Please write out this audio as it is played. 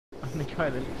the guy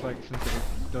that looks like some sort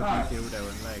of dodgy dildo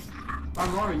and legs.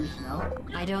 I'm orange now.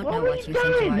 I don't know what you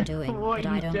think you are doing, What but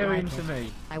are I you don't doing like to it.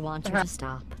 me? I want you to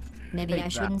stop. Maybe Take I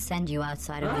shouldn't send you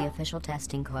outside of the official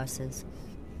testing courses.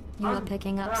 You are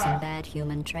picking up some bad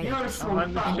human traits. You're a Oh, small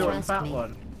I'm the fat short one. and fat me.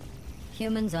 one.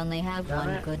 Humans only have Damn one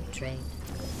it. good trait.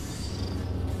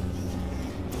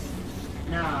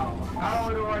 Now, how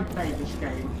do I play this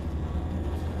game?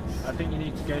 I think you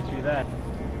need to go through there.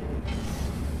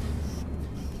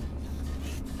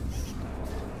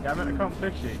 Damn it, I can't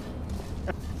push you.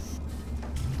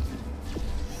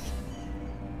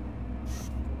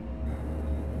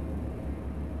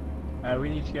 We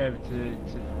need to go over to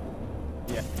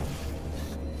yeah.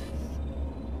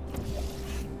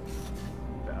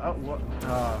 Oh, what?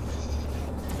 Oh.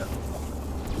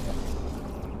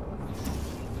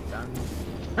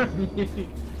 Damn you.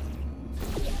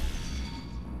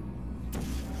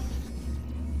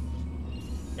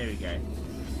 Here we go.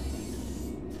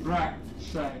 Right,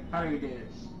 so, how do we do this?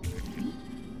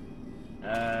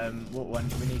 What one?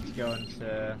 We need to go on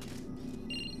to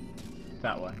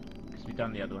that one. Because we've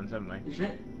done the other ones, haven't we? Is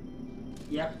it?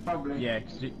 Yep, probably. Yeah,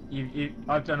 because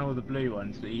I've done all the blue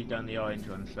ones, but you've done the orange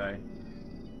ones, so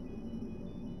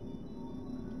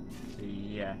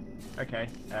yeah. Okay.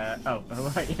 Oh,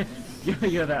 right.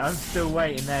 You're there. I'm still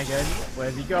waiting there, going,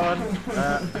 where's he gone?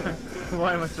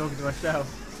 Why am I talking to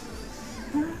myself?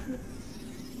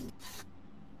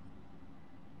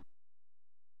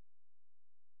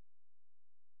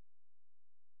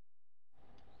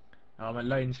 Oh, my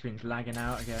loading screen's lagging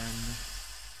out again.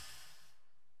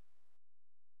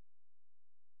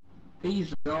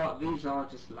 These are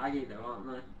just laggy though, aren't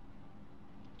they?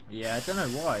 Yeah, I don't know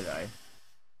why though.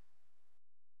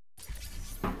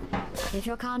 If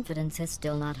your confidence is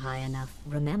still not high enough,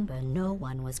 remember no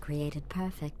one was created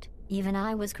perfect. Even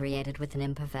I was created with an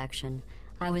imperfection.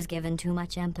 I was given too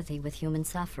much empathy with human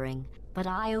suffering, but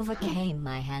I overcame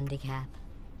my handicap.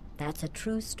 That's a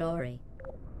true story.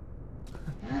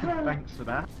 Thanks for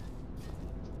that.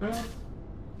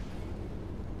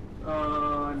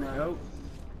 Oh no. Oh.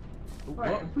 Wait,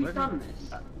 What? have we Where done did-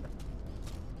 this?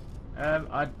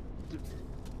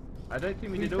 I don't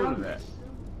think we We've did all done of it.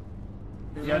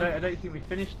 this. Yeah, I don't think we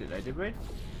finished it though, did we? I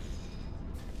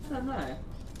don't know.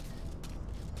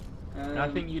 No, I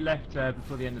think you left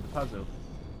before the end of the puzzle.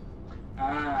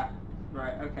 Ah,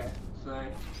 right, okay.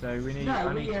 So we need. No,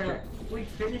 I need to. we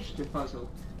finished the puzzle.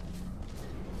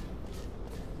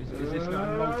 Is this not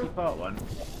a multi-part one?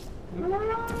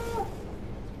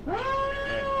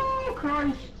 Oh,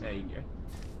 Christ! There you go.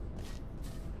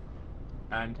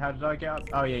 And how did I get up?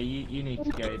 Oh yeah, you need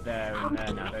to go there and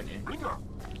there now, don't you?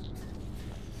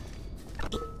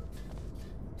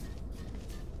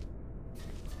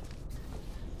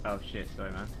 Oh shit,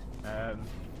 sorry man.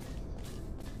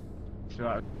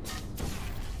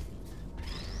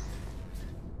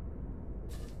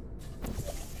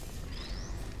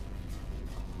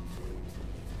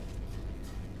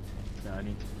 So I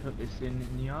need to put this in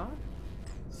the yard.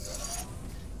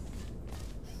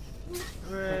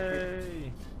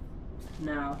 Hooray!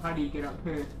 Now, how do you get up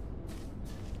here?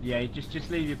 Yeah, you just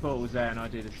leave your portals there and I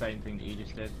do the same thing that you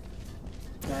just did.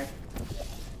 Okay.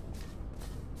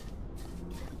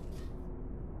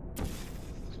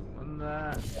 One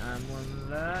there, and one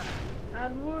there,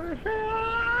 and we're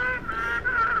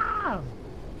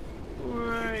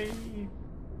hooray!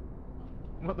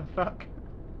 What the fuck?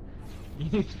 You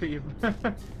need to put your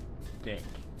dick.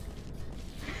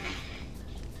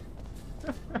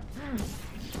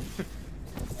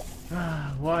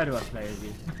 Why do I play with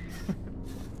you?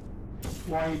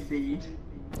 Why indeed?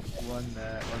 One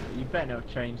there, one there. You better not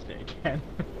have changed it again.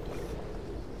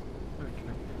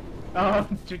 Okay. Oh,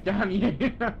 damn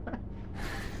you!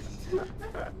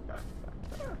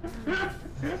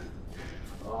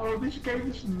 Oh, this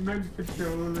game is meant for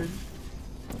trolling.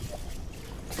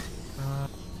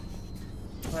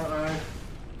 Uh-oh.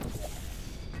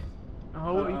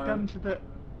 Oh, what have you done to the...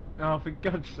 Oh, for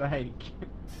God's sake.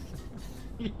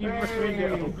 You ruined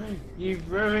it all.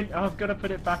 You've ruined... Oh, I've got to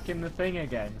put it back in the thing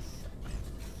again.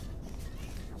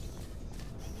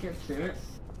 Get to it.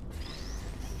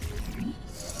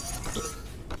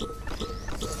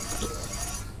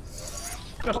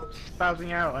 Stop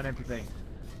spazzing out on everything.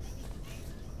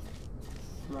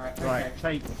 Right, okay. Right,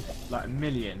 take like a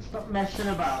million. Stop messing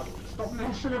about. Stop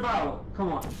messing about.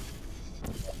 Come on.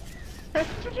 What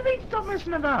do you mean stop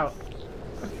messing about?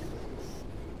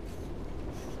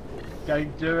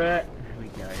 Don't do it. There we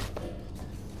go.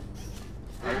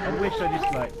 I wish I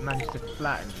just like managed to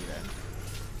flatten you then.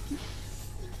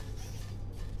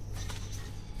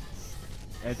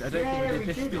 I don't Yeah, think we we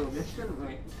did did all this. this, didn't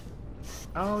we?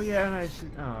 Oh yeah, no.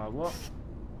 Oh, what?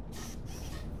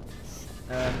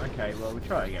 Okay, well we'll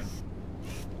try it again.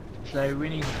 So we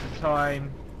need to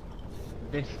time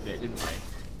this bit, didn't we?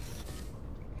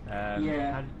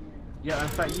 Yeah. Yeah, in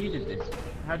fact you did this.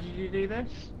 How did you do this?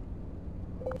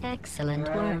 Excellent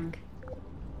work.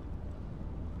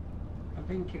 I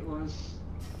think it was...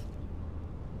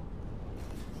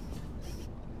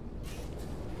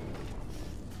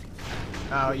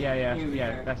 Oh yeah, Here we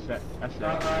yeah, go. that's it, that's it.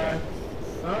 Uh-oh.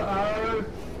 Uh-oh.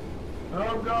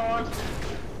 Oh god.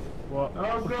 What?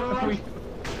 Oh god.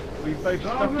 we both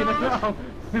stuck in a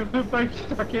we're both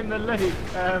stuck in the loop.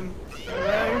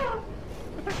 Hello?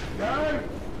 No.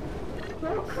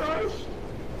 Oh Christ.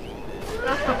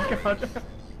 Oh god.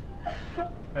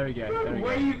 There we go, there we go.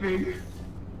 Waving.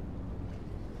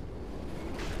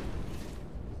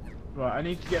 Right, I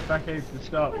need to get back over to the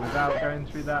start without going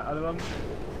through that other one.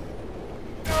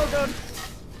 Oh god!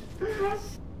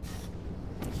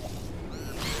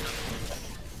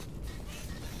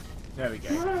 There we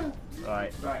go.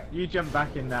 Right. Right. You jump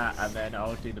back in that and then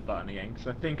I'll do the button again, because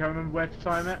I think I remember where to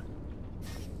time it.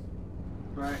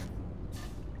 Right.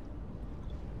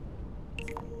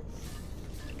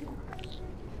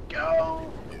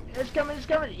 Go! It's coming, it's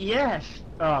coming! Yes!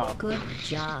 Oh. Good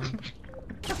job.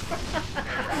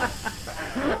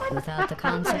 Without the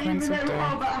consequence of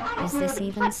death, is this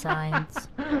even science?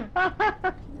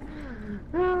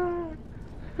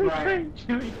 Right.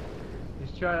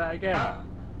 Let's try that again.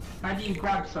 How do you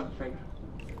grab something?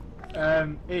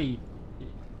 E.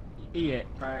 E it.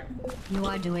 Right. You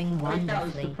are doing I think that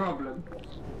was the wonderfully. problem.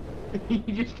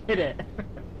 You just hit it.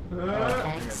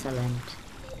 Excellent.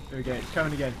 There we go, it's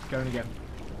coming again, it's coming again.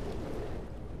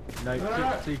 No,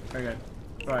 see, okay.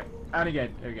 Right, and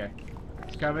again, there we go.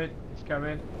 It's coming, it's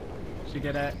coming. Should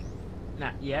get it.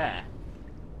 Nah, yeah.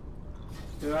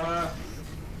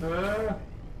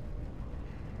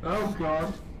 Oh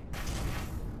god.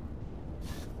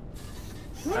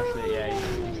 That's it, yeah.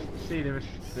 You see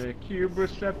the cube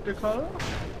receptacle?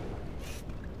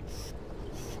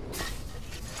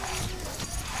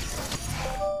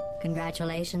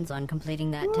 Congratulations on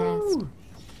completing that test.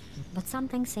 But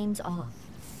something seems off.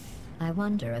 I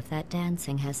wonder if that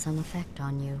dancing has some effect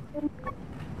on you.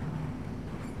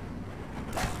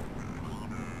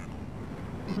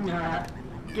 Nah.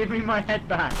 Give me my head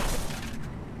back.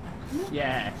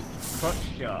 Yeah, crotch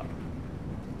shot.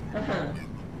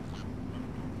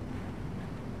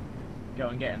 Go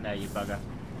and get in there, you bugger.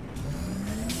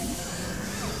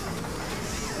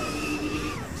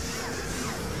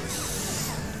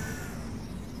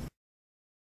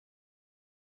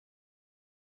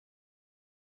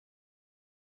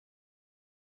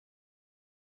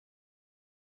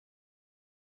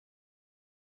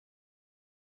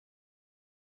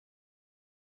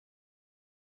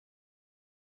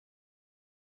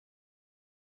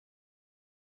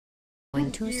 Going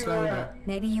too slowly.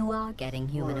 Maybe you are getting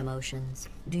human emotions.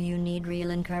 Do you need real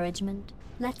encouragement?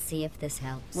 Let's see if this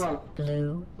helps. Whoa.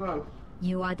 Blue, Whoa.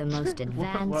 you are the most Well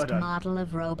advanced done. model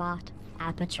of robot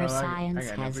Aperture Oh, Science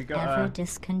hang on, have has we got, ever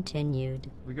discontinued.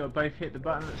 We got to both hit the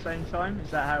button at the same time?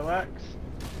 Is that how it works?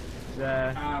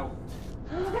 Ow.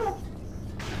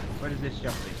 Where does this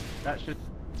jump be? That should...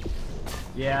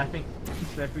 Yeah, I think...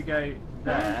 So if we go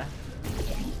there...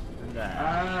 And there...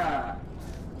 Ah.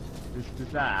 Does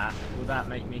that... Will that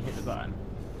make me hit the button?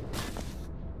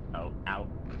 Oh, ow.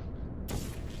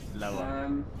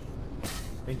 Lower.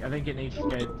 I think it needs to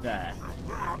go there.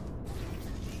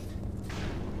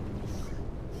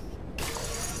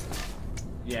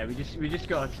 Yeah, we just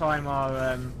got to time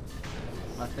our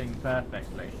thing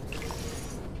perfectly.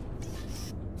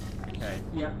 Okay.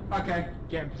 Yeah. Okay.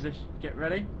 Get in position. Get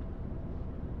ready.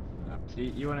 So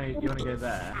you wanna go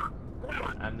there,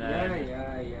 and then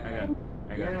Yeah. hang on.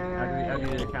 Yeah, How do we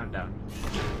do yeah. the countdown?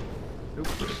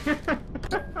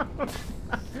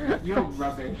 You're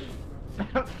rubbish.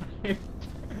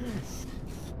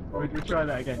 We'll try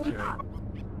that again, shall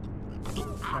we?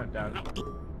 Countdown.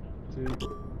 2,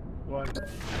 1,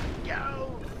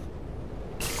 go!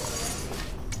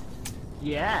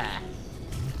 Yeah!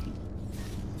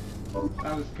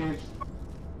 That was good.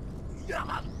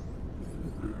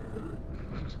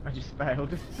 I just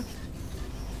failed.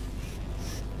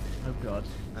 Oh god.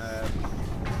 I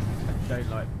don't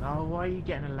like... Oh, why are you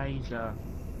getting a laser?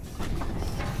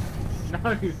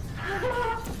 No!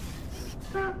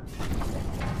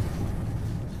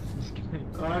 Just kidding.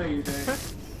 What are you doing?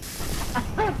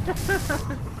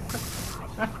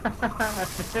 I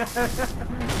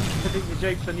think the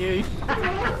joke's on you.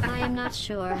 I am not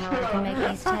sure how I can make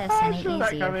these tests any Saw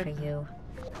that easier coming. for you.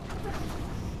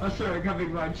 I saw it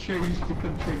coming, but I chose to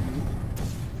continue.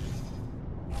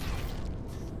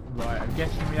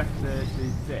 guessing we have to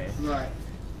do this. Right.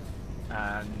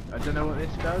 And I don't know what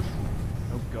this does.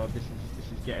 Oh god, this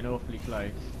is getting awfully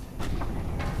close.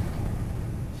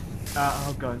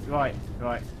 Oh god, right.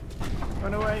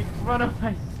 Run away, run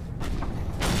away!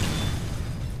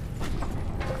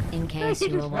 In case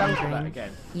you were Just fell for that wondering,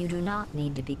 again. you do not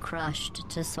need to be crushed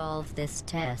to solve this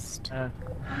test.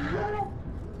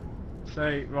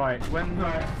 So right, when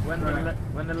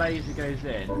the laser goes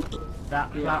in,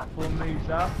 that platform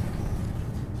moves up.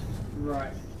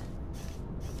 Right.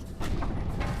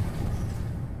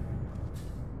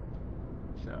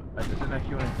 So I don't know if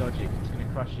you want to dodge it. 'Cause it's going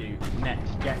to crush you.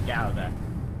 Next, get out of there.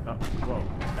 Oh, whoa,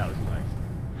 that was close.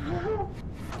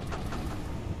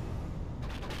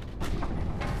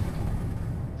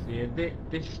 So yeah,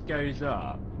 this goes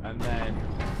up, and then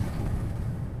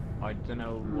I don't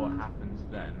know what happens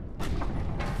then.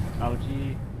 Oh,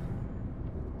 gee.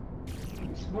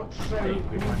 It's what? So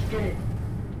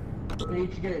we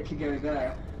need to get it to go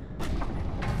there.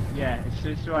 Yeah,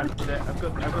 it's right. I've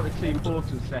got the two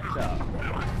portals set up.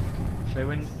 So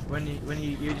when you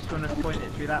just want to point it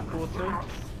through that portal,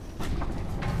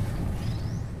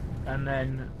 and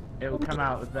then it will come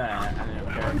out of there, and then it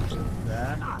will go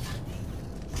there.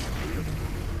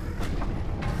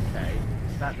 Okay,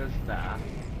 so that does that.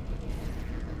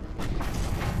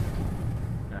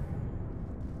 No.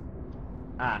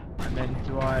 Ah, and then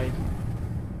do I?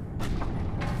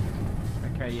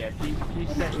 Okay, yeah. If you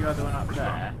set your other one up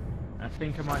there, I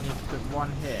think I might need to put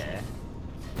one here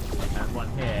and one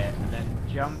here, and then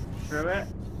jump through it,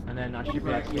 and then I should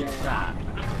be able to get that.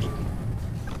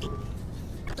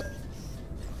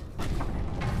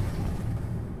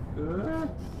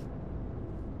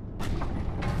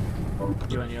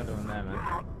 You want the other one there,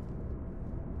 man.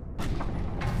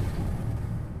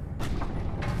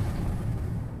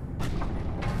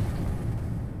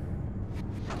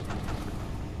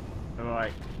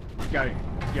 Alright, go!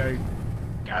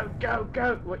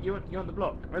 What you want the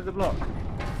block? Where's the block? What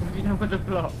have you done with the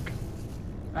block?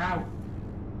 Ow!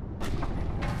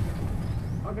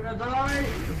 I'm gonna die!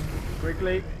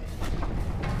 Quickly.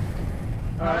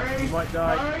 Alright, you might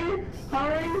die.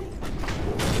 Hurry!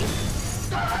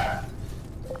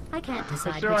 I can't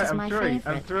decide That's which alright, is my favorite.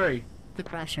 I'm through. The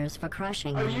crushers for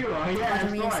crushing Oh, you, you are? Yeah, or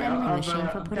the that's right. reassembly machine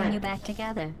for I'm putting dead. you back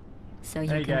together, so There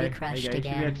you you can go. be crushed You should be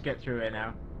able again. to get through it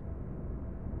now.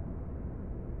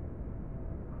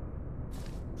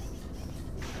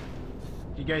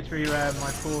 If you go through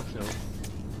my portal,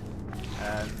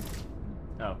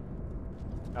 oh,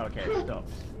 okay, it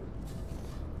stops.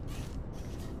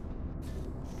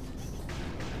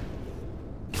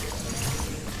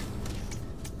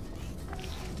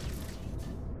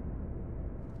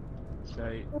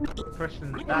 So,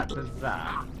 pressing that does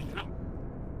that.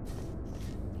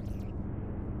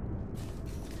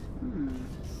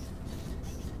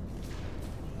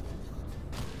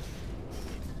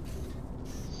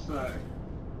 So.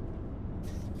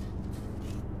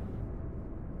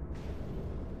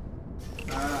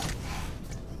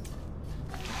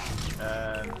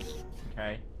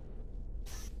 Okay.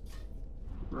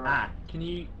 Right. Ah, can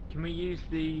we use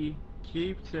the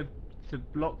cube to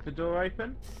block the door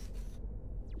open?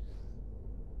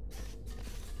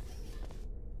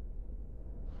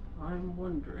 I'm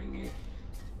wondering if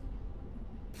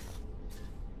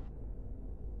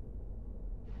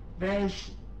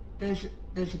there's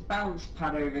a bounce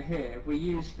pad over here. If we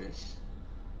use this.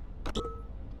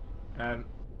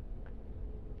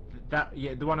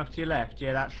 Yeah, the one off to your left.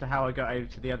 Yeah, that's how I got over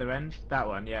to the other end. That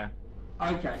one, yeah.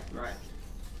 Okay, right.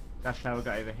 That's how I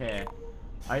got over here.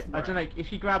 I don't know.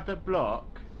 If you grab the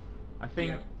block, I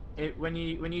think when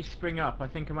you spring up, I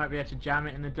think I might be able to jam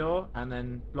it in the door and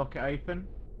then block it open.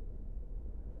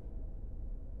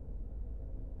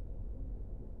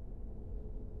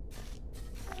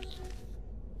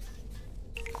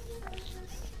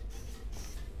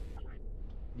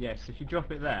 Yes, if you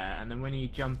drop it there, and then when you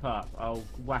jump up, I'll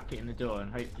whack it in the door,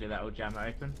 and hopefully that will jam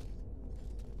it open.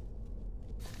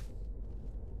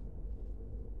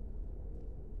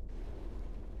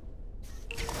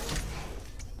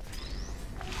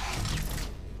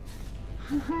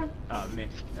 Oh,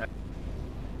 missed.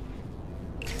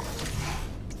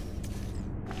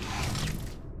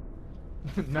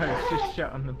 No, it's just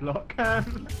shut on the block. Okay.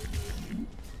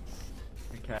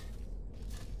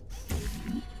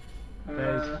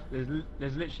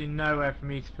 There's literally nowhere for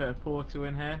me to put a portal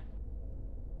in here.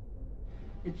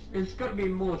 It's got to be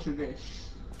more to this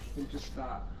than just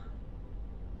that.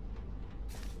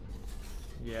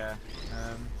 Yeah.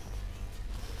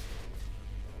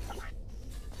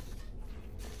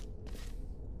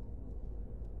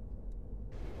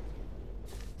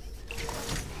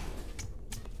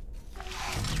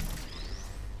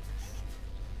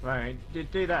 Right,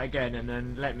 do that again and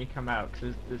then let me come out,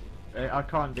 because I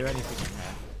can't do anything in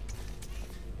there.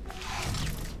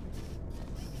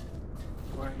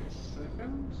 Wait a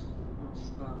second. What's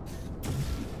that?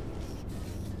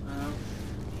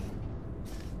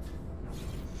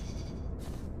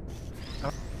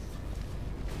 Oh.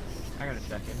 Hang on a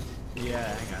second.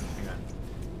 Yeah, hang on.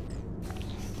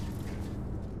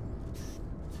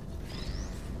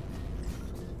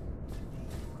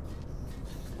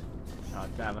 Oh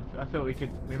damn, I thought we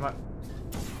might...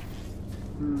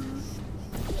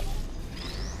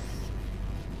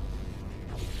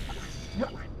 Yep.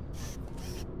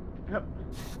 Yep.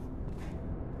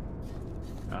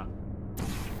 Ah.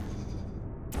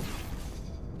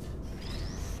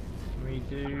 Can we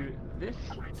do this?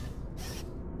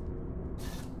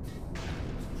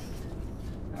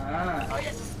 Oh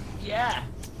yes! Yeah!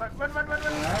 Run!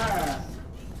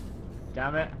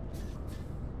 Damn it.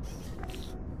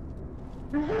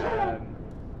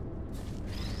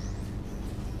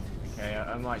 Okay,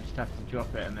 I might just have to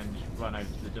drop it and then just run over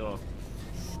to the door.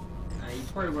 You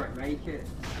probably won't make it.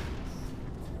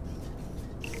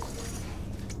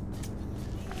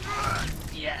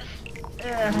 Yes!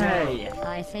 Hey!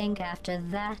 I think after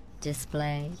that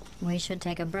display, we should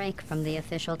take a break from the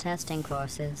official testing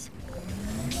courses.